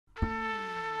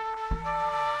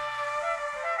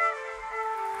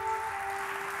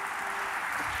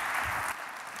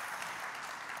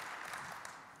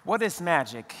What is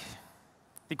magic?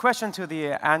 The question to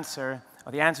the answer,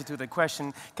 or the answer to the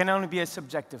question, can only be a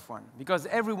subjective one, because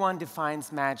everyone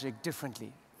defines magic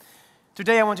differently.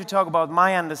 Today I want to talk about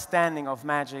my understanding of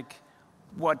magic,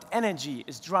 what energy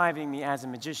is driving me as a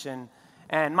magician,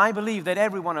 and my belief that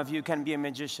every one of you can be a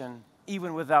magician,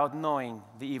 even without knowing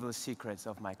the evil secrets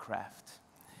of my craft.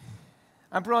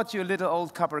 I brought you a little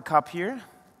old copper cup here.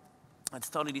 It's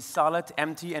totally solid,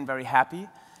 empty, and very happy.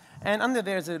 And under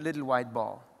there's a little white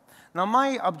ball. Now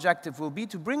my objective will be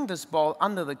to bring this ball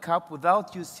under the cup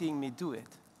without you seeing me do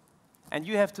it. And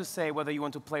you have to say whether you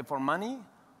want to play for money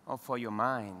or for your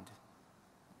mind.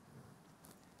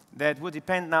 That would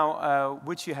depend now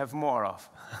which you have more of.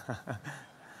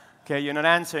 Okay, you're not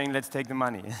answering, let's take the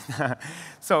money.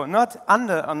 So not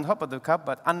on top of the cup,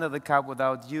 but under the cup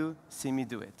without you seeing me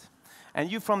do it.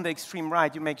 And you from the extreme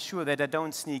right, you make sure that I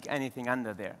don't sneak anything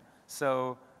under there.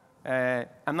 So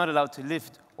I'm not allowed to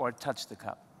lift or touch the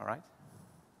cup, all right?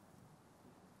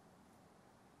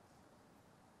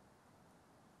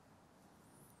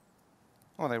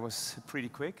 Oh, that was pretty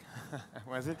quick,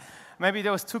 was it? Maybe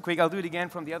that was too quick. I'll do it again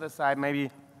from the other side,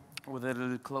 maybe with a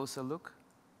little closer look.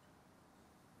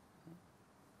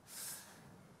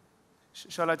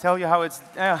 Shall I tell you how it's...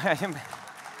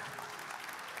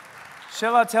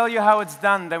 Shall I tell you how it's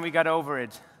done, then we got over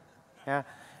it? Yeah.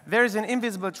 There's an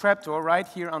invisible trapdoor right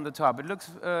here on the top. It looks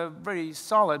very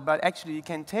solid, but actually you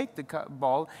can take the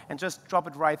ball and just drop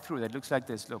it right through. It looks like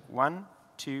this. Look, 1,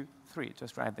 2, 3,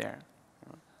 just right there.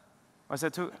 Was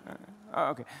that too? Oh,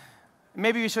 okay.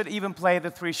 Maybe we should even play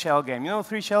the 3-shell game. You know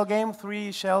 3-shell game?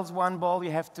 3 shells, 1 ball.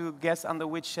 You have to guess under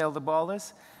which shell the ball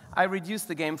is. I reduced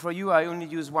the game for you. I only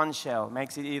use 1 shell.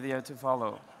 Makes it easier to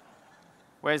follow.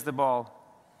 Where's the ball?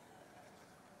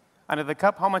 Under the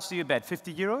cup. How much do you bet?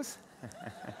 50 euros?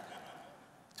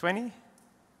 20?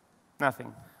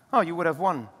 Nothing. Oh, you would have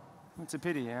won. It's a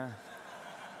pity, yeah.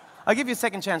 I'll give you a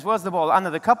second chance. Where's the ball?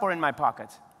 Under the cup or in my pocket?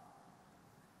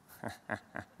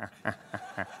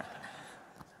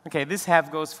 Okay, this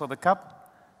half goes for the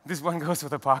cup. This one goes for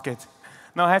the pocket.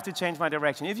 Now I have to change my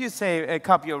direction. If you say a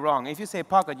cup, you're wrong. If you say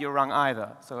pocket, you're wrong either.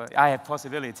 So I have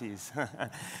possibilities.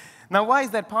 Now, why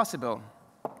is that possible?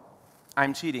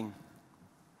 I'm cheating.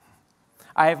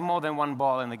 I have more than 1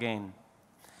 ball in the game.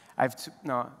 I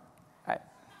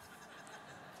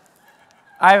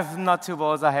have not 2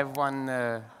 balls. I have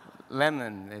 1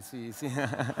 lemon. As you see.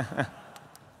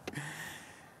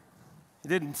 You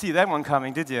didn't see that one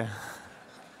coming, did you?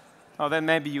 Oh, then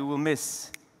maybe you will miss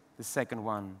the second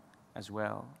one as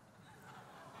well.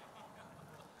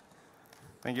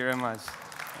 Thank you very much.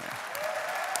 Yeah.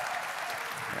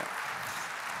 Yeah.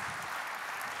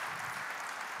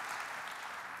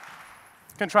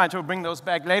 Can try to bring those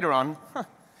back later on.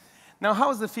 Now,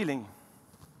 how's the feeling?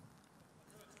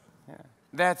 Yeah.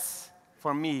 That's,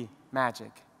 for me,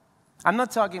 magic. I'm not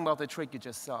talking about the trick you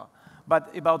just saw,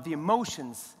 but about the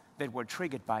emotions that were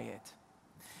triggered by it.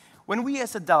 When we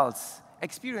as adults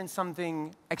experience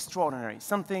something extraordinary,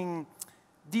 something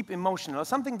deep emotional, or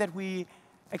something that we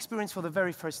experience for the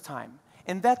very first time,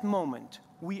 in that moment,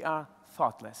 we are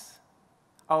thoughtless.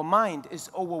 Our mind is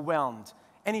overwhelmed.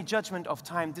 Any judgment of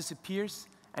time disappears,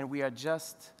 and we are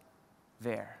just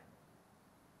there.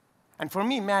 And for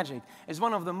me, magic is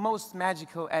one of the most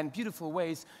magical and beautiful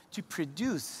ways to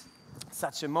produce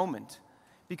such a moment,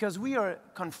 because we are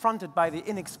confronted by the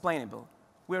inexplainable.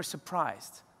 We are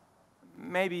surprised,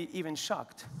 maybe even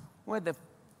shocked. Where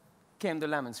came the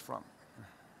lemons from?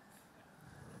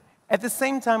 At the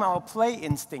same time, our play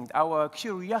instinct, our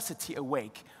curiosity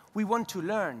awake. We want to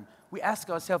learn. We ask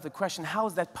ourselves the question, how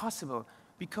is that possible?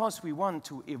 Because we want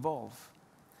to evolve.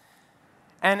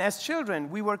 And as children,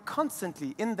 we were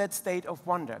constantly in that state of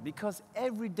wonder, because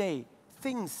every day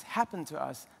things happened to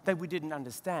us that we didn't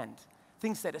understand,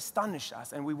 things that astonished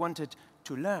us, and we wanted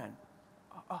to learn.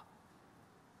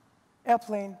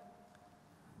 Airplane,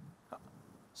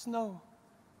 snow.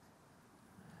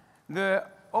 The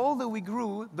older we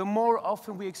grew, the more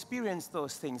often we experienced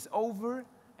those things over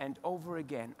and over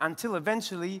again, until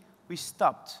eventually we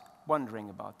stopped wondering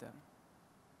about them.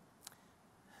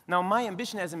 Now, my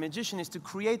ambition as a magician is to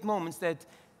create moments that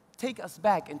take us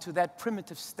back into that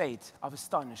primitive state of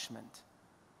astonishment,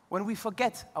 when we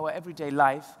forget our everyday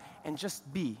life and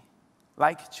just be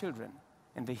like children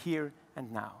in the here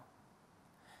and now.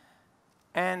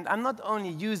 And I'm not only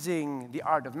using the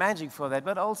art of magic for that,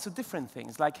 but also different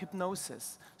things like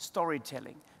hypnosis,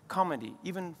 storytelling, comedy,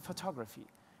 even photography.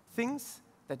 Things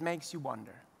that makes you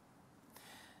wonder.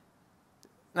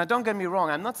 Now, don't get me wrong,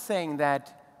 I'm not saying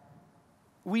that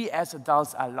we as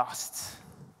adults are lost.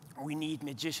 We need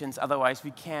magicians, otherwise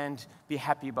we can't be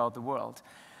happy about the world.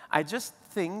 I just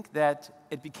think that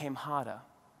it became harder.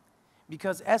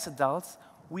 Because as adults,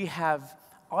 we have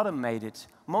automated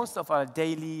most of our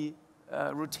daily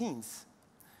routines.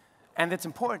 And that's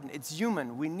important. It's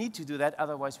human. We need to do that,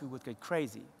 otherwise we would get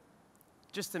crazy.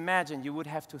 Just imagine you would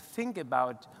have to think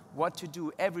about what to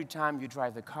do every time you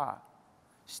drive the car.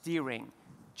 Steering,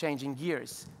 changing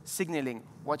gears, signaling,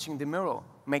 watching the mirror,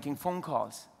 making phone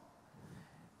calls.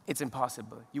 It's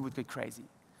impossible. You would get crazy.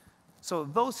 So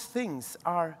those things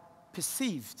are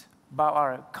perceived by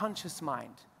our conscious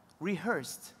mind,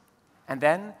 rehearsed, and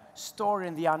then stored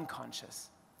in the unconscious.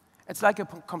 It's like a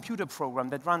computer program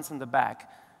that runs in the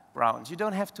background. You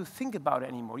don't have to think about it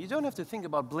anymore. You don't have to think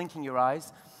about blinking your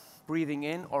eyes, breathing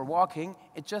in, or walking.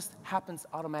 It just happens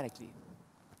automatically.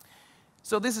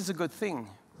 So this is a good thing.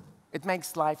 It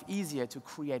makes life easier to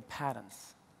create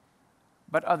patterns.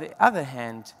 But on the other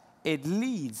hand, it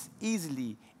leads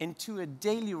easily into a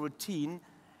daily routine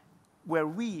where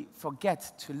we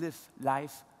forget to live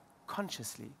life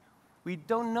consciously. We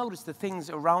don't notice the things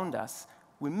around us.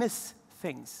 We miss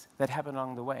things that happen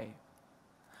along the way.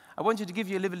 I want you to give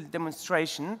you a little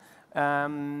demonstration.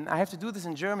 I have to do this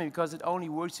in German because it only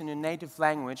works in your native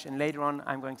language, and later on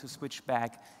I'm going to switch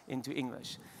back into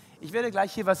English. Ich werde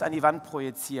gleich hier was an die Wand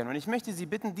projizieren und ich möchte Sie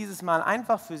bitten, dieses Mal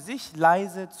einfach für sich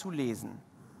leise zu lesen.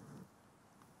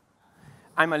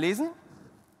 Einmal lesen,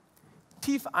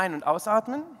 tief ein- und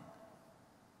ausatmen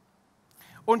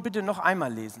und bitte noch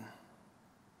einmal lesen.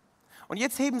 Und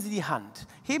jetzt heben Sie die Hand.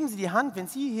 Heben Sie die Hand, wenn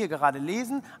Sie hier gerade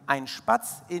lesen, ein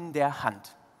Spatz in der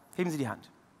Hand. Heben Sie die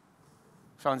Hand.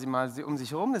 Schauen Sie mal um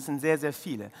sich herum, das sind sehr, sehr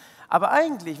viele. Aber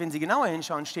eigentlich, wenn Sie genauer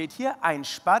hinschauen, steht hier ein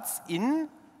Spatz in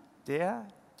der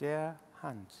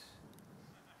Hand.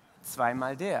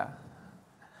 Zweimal der.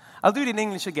 I'll do it in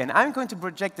English again. I'm going to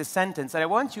project a sentence, and I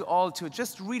want you all to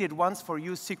just read it once for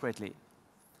you secretly.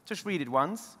 Just read it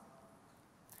once.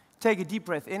 Take a deep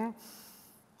breath in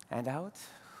and out,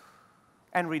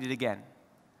 and read it again.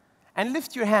 And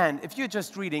lift your hand if you're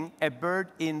just reading a bird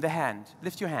in the hand.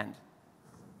 Lift your hand.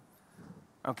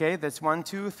 Okay, that's 1,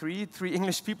 2, 3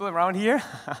 English people around here.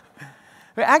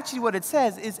 But actually what it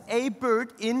says is a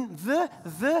bird in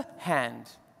the hand.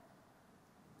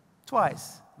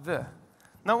 Twice, the.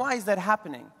 Now why is that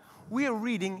happening? We are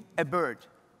reading a bird.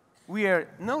 We are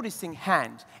noticing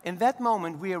hand. In that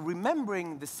moment, we are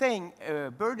remembering the saying,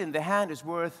 a bird in the hand is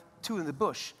worth 2 in the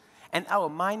bush. And our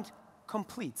mind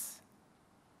completes.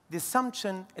 The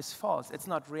assumption is false. It's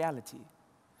not reality.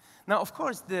 Now, of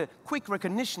course, the quick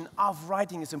recognition of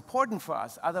writing is important for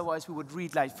us. Otherwise, we would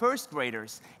read like first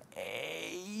graders.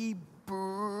 A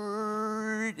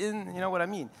bird in, you know what I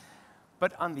mean?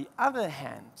 But on the other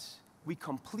hand, we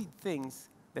complete things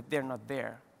that they're not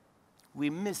there. We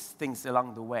miss things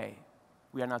along the way.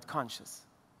 We are not conscious.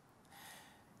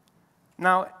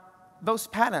 Now, those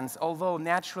patterns, although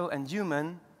natural and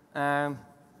human,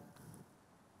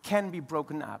 can be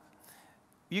broken up.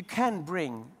 You can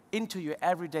bring into your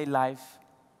everyday life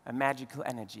a magical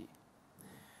energy.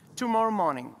 Tomorrow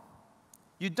morning,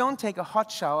 you don't take a hot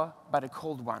shower, but a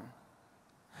cold one.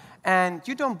 And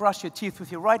you don't brush your teeth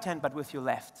with your right hand, but with your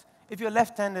left. If you're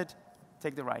left-handed,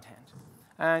 take the right hand.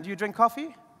 And you drink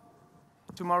coffee?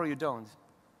 Tomorrow you don't.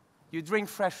 You drink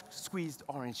fresh squeezed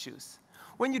orange juice.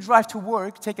 When you drive to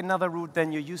work, take another route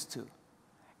than you're used to.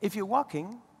 If you're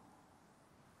walking,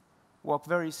 walk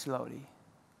very slowly.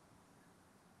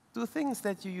 Do things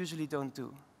that you usually don't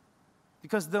do.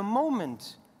 Because the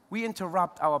moment we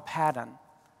interrupt our pattern,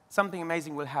 something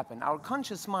amazing will happen. Our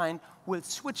conscious mind will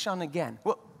switch on again.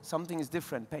 Whoa, something is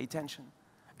different, pay attention.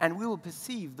 And we will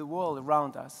perceive the world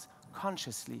around us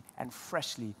consciously and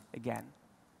freshly again.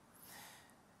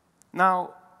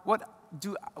 Now, what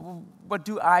do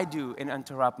I do in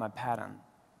interrupt my pattern?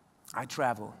 I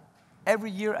travel.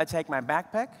 Every year I take my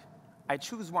backpack, I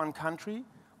choose one country,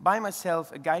 buy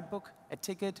myself a guidebook, a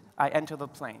ticket, I enter the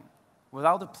plane.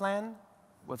 Without a plan,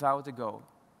 without a goal.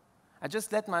 I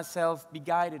just let myself be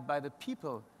guided by the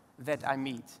people that I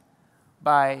meet,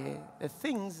 by the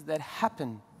things that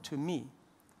happen to me.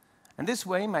 And this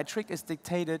way, my trip is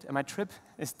dictated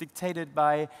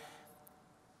by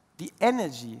the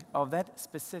energy of that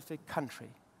specific country.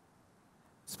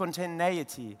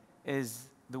 Spontaneity is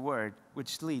the word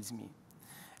which leads me.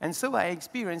 And so I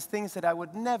experience things that I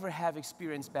would never have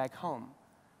experienced back home.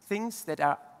 Things that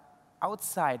are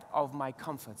outside of my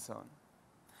comfort zone.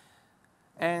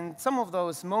 And some of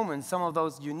those moments, some of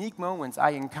those unique moments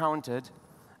I encountered,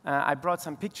 I brought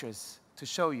some pictures to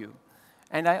show you.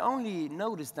 And I only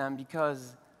noticed them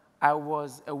because I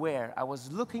was aware. I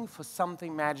was looking for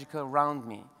something magical around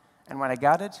me. And when I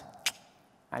got it,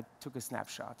 I took a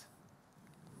snapshot.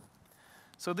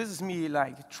 So this is me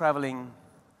like traveling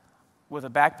with a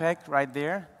backpack right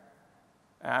there.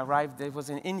 It was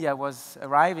in India, I was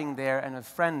arriving there, and a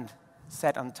friend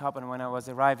sat on top, and when I was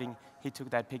arriving, he took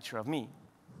that picture of me.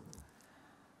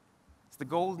 It's the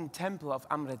golden temple of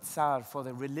Amritsar for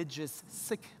the religious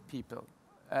Sikh people.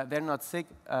 They're not Sikh,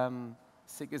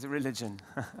 Sikh is a religion.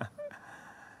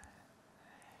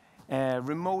 A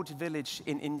remote village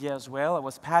in India as well. I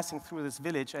was passing through this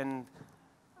village, and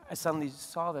I suddenly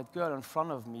saw that girl in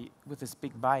front of me with this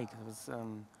big bike. It was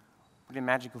really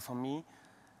magical for me.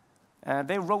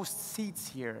 They roast seeds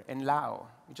here in Laos.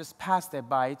 We just passed there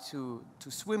by to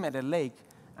swim at a lake.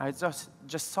 I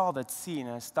just saw that scene,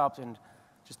 and I stopped and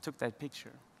just took that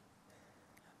picture.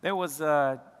 There was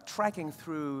trekking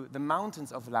through the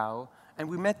mountains of Laos, and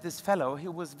we met this fellow. He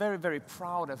was very, very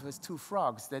proud of his 2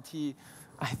 frogs that he,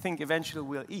 I think, eventually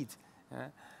will eat.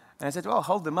 And I said, well,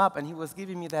 hold them up, and he was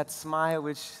giving me that smile,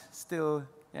 which still,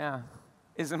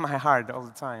 is in my heart all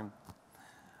the time.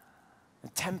 The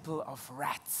Temple of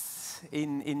Rats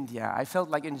in India. I felt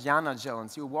like Indiana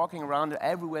Jones. You're walking around, and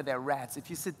everywhere there are rats. If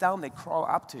you sit down, they crawl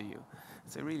up to you.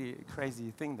 It's a really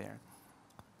crazy thing there.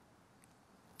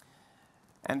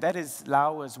 And that is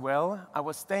Laos as well. I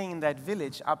was staying in that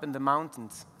village up in the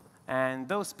mountains. And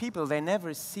those people, they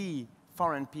never see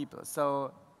foreign people.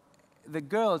 So the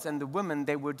girls and the women,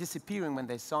 they were disappearing when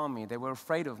they saw me. They were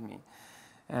afraid of me.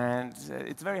 And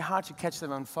it's very hard to catch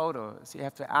them on photo. So you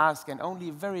have to ask, and only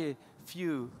very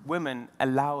few women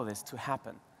allow this to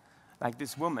happen, like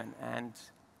this woman. And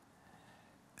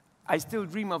I still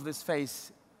dream of this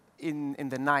face in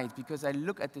the night, because I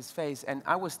look at this face, and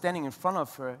I was standing in front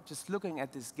of her, just looking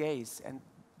at this gaze, and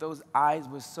those eyes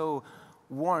were so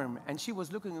warm, and she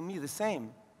was looking at me the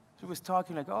same. She was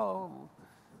talking like, oh,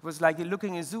 it was like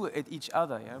looking at each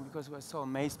other, because we were so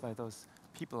amazed by those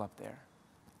people up there.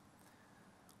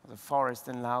 The forest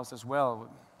in Laos as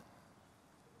well.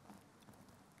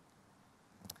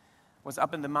 Was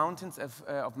up in the mountains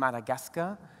of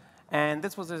Madagascar, and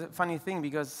this was a funny thing,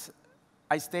 because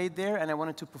I stayed there and I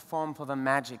wanted to perform for the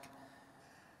magic.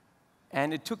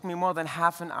 And it took me more than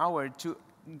half an hour to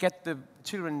get the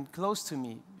children close to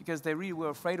me, because they really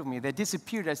were afraid of me. They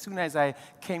disappeared as soon as I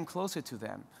came closer to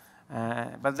them.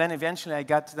 But then eventually I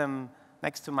got them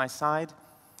next to my side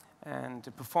and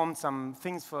performed some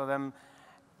things for them.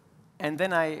 And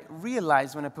then I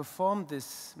realized when I performed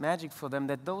this magic for them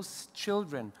that those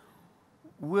children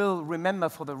will remember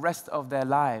for the rest of their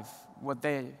life what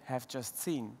they have just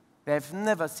seen. They have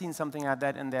never seen something like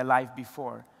that in their life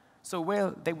before. So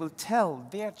they will tell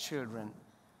their children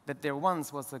that there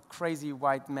once was a crazy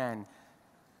white man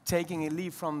taking a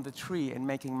leaf from the tree and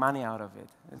making money out of it.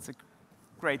 It's a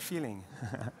great feeling.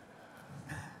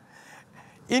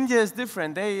 India is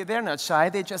different. They're not shy.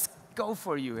 They just go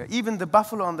for you. Even the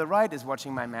buffalo on the right is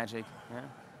watching my magic.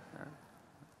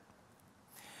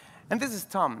 And this is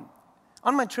Tom.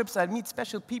 On my trips, I meet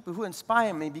special people who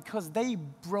inspire me because they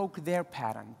broke their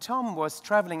pattern. Tom was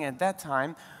traveling at that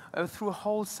time through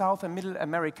whole South and Middle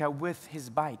America with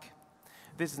his bike.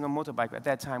 This is no motorbike, at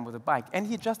that time with a bike. And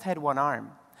he just had one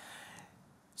arm.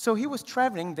 So he was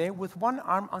traveling there with one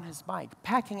arm on his bike,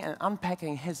 packing and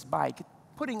unpacking his bike,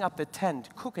 putting up the tent,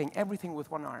 cooking, everything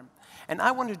with one arm. And I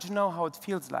wanted to know how it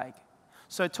feels like.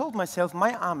 So I told myself,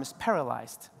 my arm is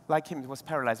paralyzed. Like him, it was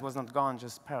paralyzed. It was not gone,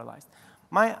 just paralyzed.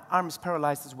 My arm is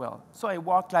paralyzed as well. So I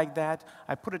walked like that.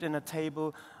 I put it in a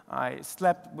table. I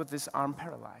slept with this arm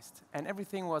paralyzed. And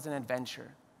everything was an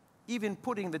adventure. Even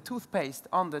putting the toothpaste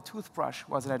on the toothbrush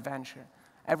was an adventure.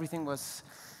 Everything was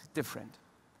different.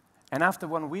 And after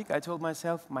 1 week, I told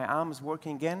myself, my arm is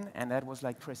working again, and that was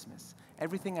like Christmas.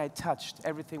 Everything I touched,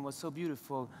 everything was so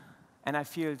beautiful, and I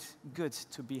feel good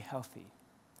to be healthy.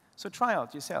 So try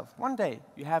out yourself. One day,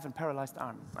 you have a paralyzed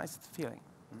arm. Nice feeling.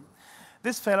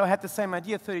 This fellow had the same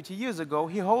idea 32 years ago.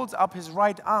 He holds up his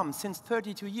right arm since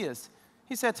 32 years.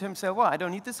 He said to himself, well, I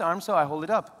don't need this arm, so I hold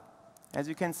it up. As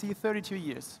you can see, 32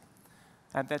 years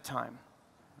at that time.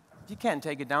 You can't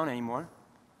take it down anymore.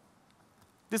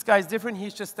 This guy is different.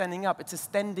 He's just standing up. It's a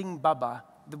standing Baba.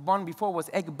 The one before was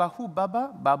Ek Bahu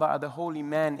Baba. Baba are the holy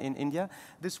man in India.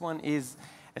 This one is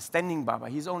a standing Baba.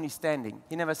 He's only standing.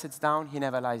 He never sits down. He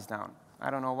never lies down. I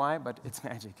don't know why, but it's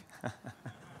magic.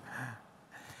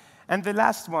 And the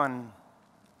last one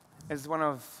is one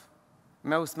of the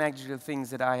most magical things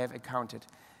that I have encountered.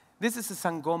 This is a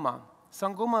Sangoma.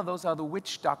 Sangoma, those are the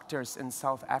witch doctors in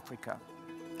South Africa.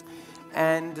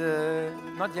 And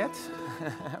not yet.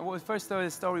 I will first tell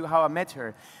the story of how I met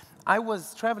her. I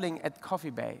was traveling at Coffee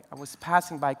Bay. I was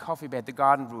passing by Coffee Bay at the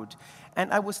garden route.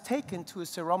 And I was taken to a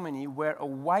ceremony where a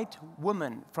white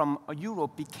woman from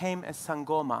Europe became a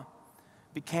Sangoma,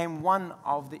 became one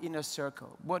of the inner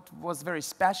circle. What was very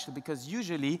special, because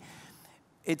usually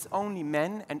it's only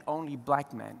men and only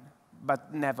black men,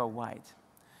 but never white.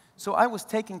 So I was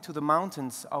taken to the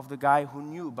mountains of the guy who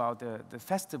knew about the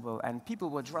festival, and people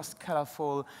were dressed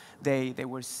colorful, they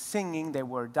were singing, they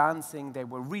were dancing, they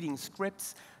were reading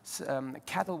scripts,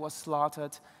 cattle was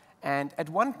slaughtered, and at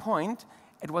one point,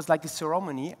 it was like a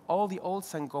ceremony. All the old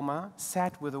Sangoma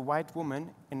sat with a white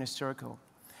woman in a circle.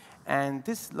 And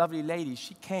this lovely lady,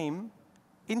 she came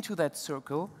into that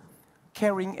circle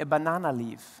carrying a banana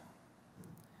leaf.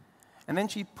 And then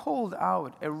she pulled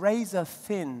out a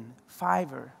razor-thin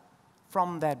fiber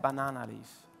from that banana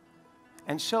leaf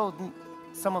and showed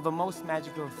some of the most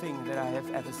magical things that I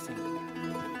have ever seen.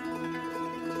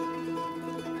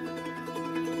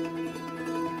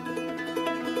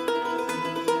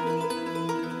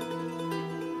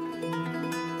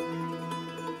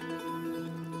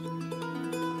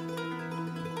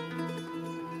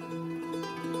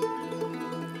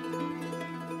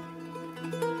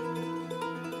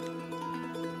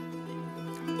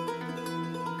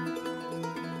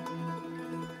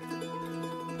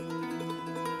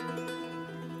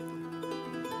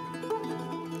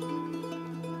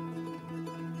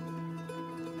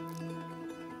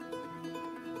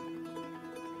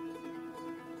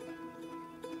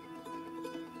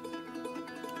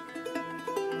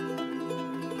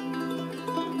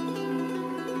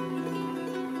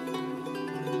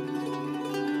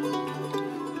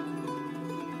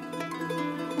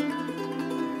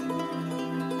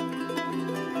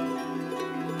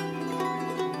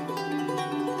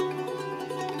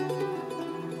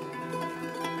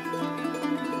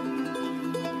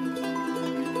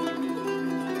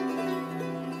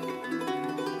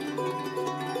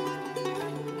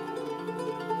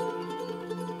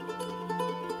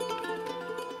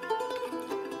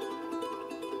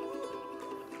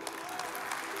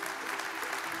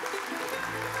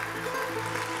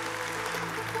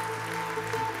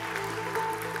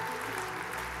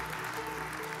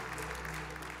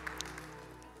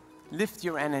 Lift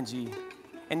your energy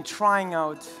in trying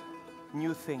out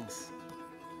new things.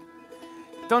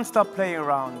 Don't stop playing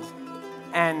around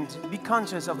and be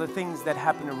conscious of the things that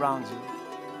happen around you.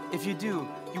 If you do,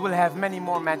 you will have many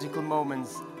more magical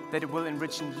moments that will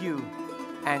enrich you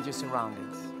and your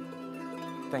surroundings.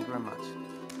 Thank you very much.